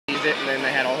changed it, and then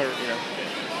they had all her, you know.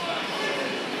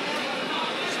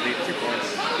 Sweet, 2 points.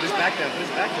 Put his back down, put his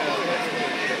back down.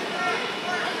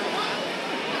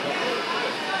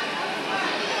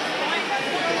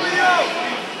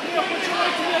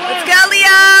 Let's go,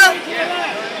 Leo!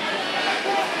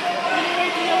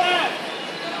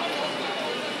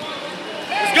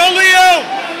 Let's go, Leo!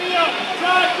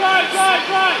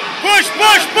 Push,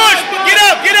 push, push! Get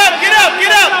up, get up, get up,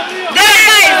 get up!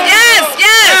 Yes,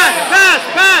 yes! Pass,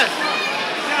 pass!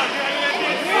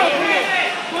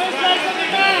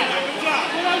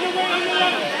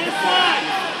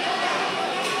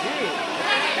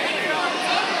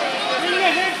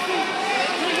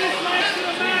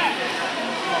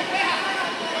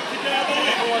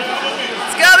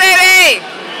 Let's go, baby!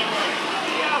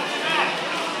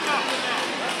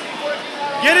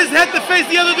 Get his head to face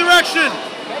the other direction!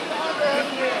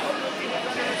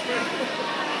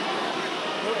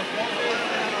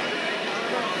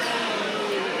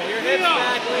 Get your hips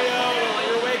back, Leo. Don't let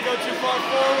your weight go too far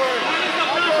forward.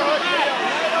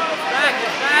 Back,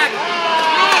 it's back.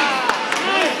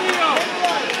 Nice, Leo.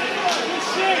 Good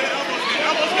shit.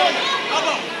 Elbows go.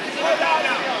 Elbow. Slow down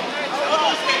now.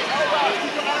 Elbows stay.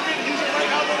 Use your arm in. Use your right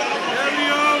elbow to elbow. There,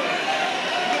 Leo. You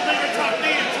can bring your top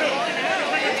knee in, too. You can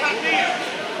bring your top knee in.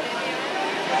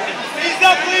 Ease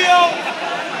up, Leo.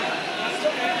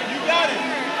 You got it.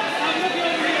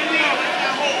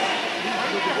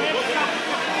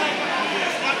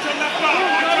 Watch your left arm.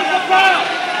 Watch your left arm.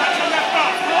 Watch your left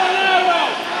arm.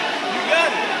 You got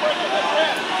it.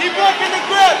 Keep working the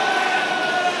grip.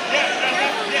 Yeah, your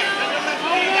left knee.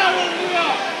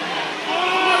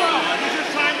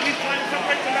 He's trying to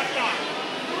separate the left arm.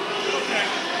 Okay.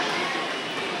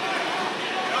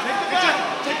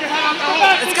 Take your hand out the hole.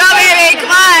 Let's go, baby!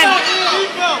 Come on!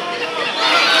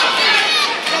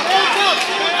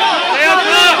 Stay on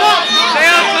top! Stay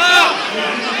on top!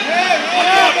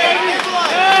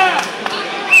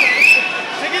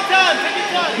 Take your time, take your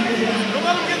time. Don't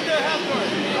let him get the half guard.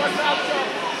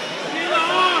 See the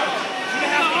arm. See the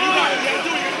half guard. You got it. You gotta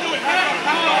do it. You gotta do it. Half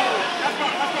guard. Half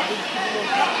guard. Half guard.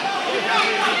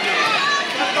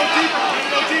 Let's go deeper. Let's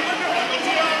go deeper. Let's go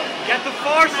deeper. Get the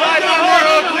far side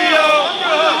underhook, Leo.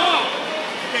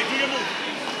 Okay, do your move.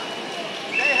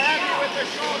 Stay happy with the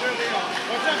shoulder, Leo.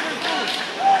 What's that for his move?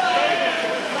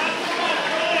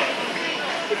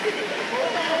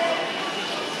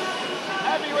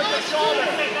 Heavy with the shoulder.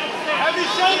 Heavy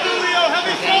shoulder, Leo.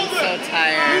 Heavy shoulder. I'm so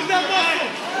tired. Use that muscle.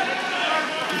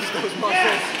 Use those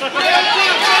muscles. Come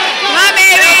on,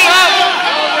 baby!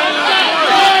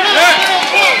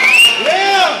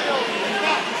 Leo.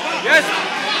 Yes.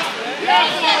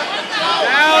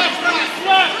 Down.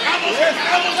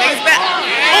 Things back.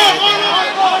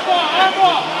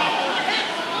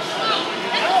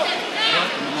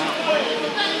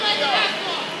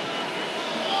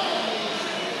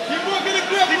 Keep working the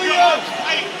grip, Leo. Keep your arms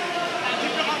tight.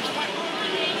 Keep your arms tight.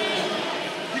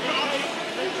 Keep your arms tight.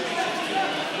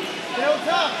 Stay on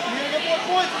top. You're going to get more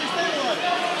points if you stabilize.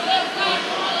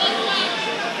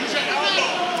 Use your elbow.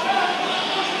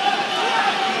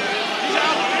 Use your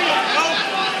elbow. There you go.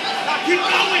 Now keep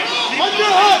going.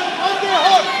 Underhook.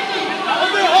 Underhook.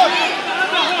 Underhook.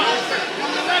 On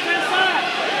the left-hand side.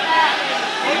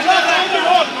 Left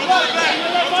underhook. Left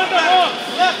underhook.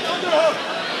 Left underhook.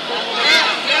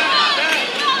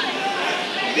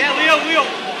 Yeah, Leo, Leo.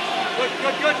 Good,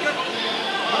 good, good, good.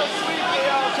 Sweet,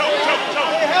 Leo. Choke, choke,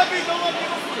 choke. Stay heavy, don't let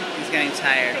people sleep. He's getting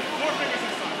tired. 4 fingers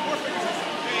inside, 4 fingers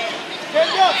inside.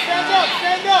 Stand up, stand up,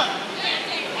 stand up.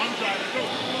 I'm driving, go.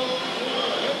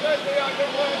 Good, good, Leo,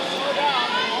 good work. Slow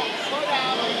down, slow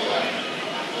down.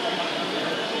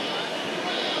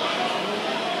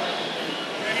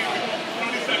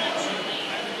 30 seconds.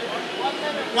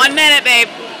 1 minute, babe.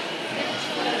 1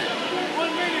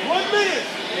 minute. 1 minute.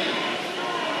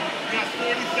 You got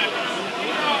 40 seconds.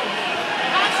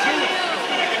 Let's do it. Let's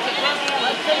do it. Get your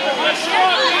pressure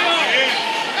up, Leo.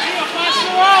 Leo,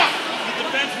 pressure up. You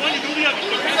defense one, you do the other.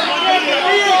 Defense one, you do the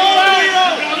other. Leo.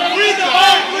 Breathe the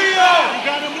arm, Leo. You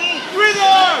gotta move. Breathe the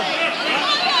arm.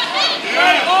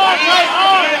 Right arm, right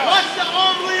arm. Watch the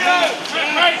arm, Leo.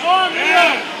 Right arm, Leo.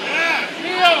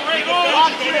 Leo, right arm.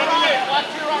 Watch your right. Watch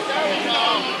your right. There we go.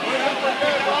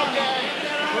 Okay.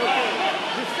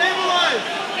 You stabilize.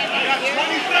 You got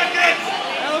 20 seconds.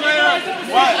 Elevator.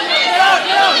 What?